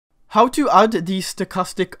How to add the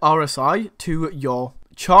Stochastic RSI to your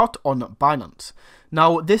chart on Binance.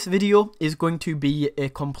 Now this video is going to be a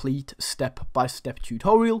complete step-by-step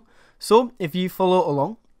tutorial, so if you follow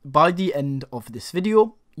along, by the end of this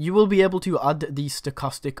video, you will be able to add the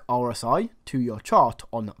Stochastic RSI to your chart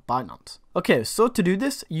on Binance. Okay, so to do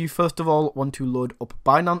this, you first of all want to load up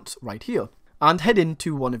Binance right here and head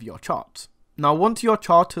into one of your charts. Now once your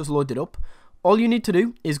chart has loaded up, all you need to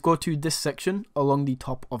do is go to this section along the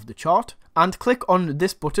top of the chart and click on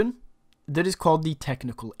this button that is called the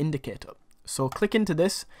technical indicator. So click into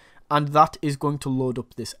this and that is going to load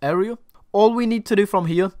up this area. All we need to do from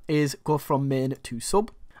here is go from main to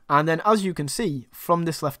sub, and then as you can see from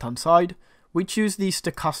this left hand side, we choose the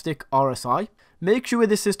Stochastic RSI. Make sure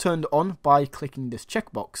this is turned on by clicking this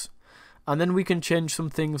checkbox, and then we can change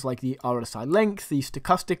some things like the RSI length, the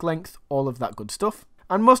stochastic length, all of that good stuff.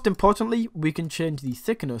 And most importantly, we can change the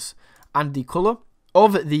thickness and the color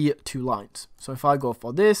of the two lines. So if I go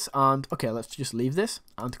for this and, okay, let's just leave this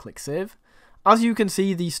and click save. As you can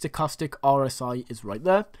see, the Stochastic RSI is right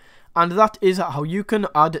there. And that is how you can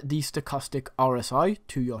add the Stochastic RSI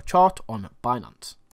to your chart on Binance.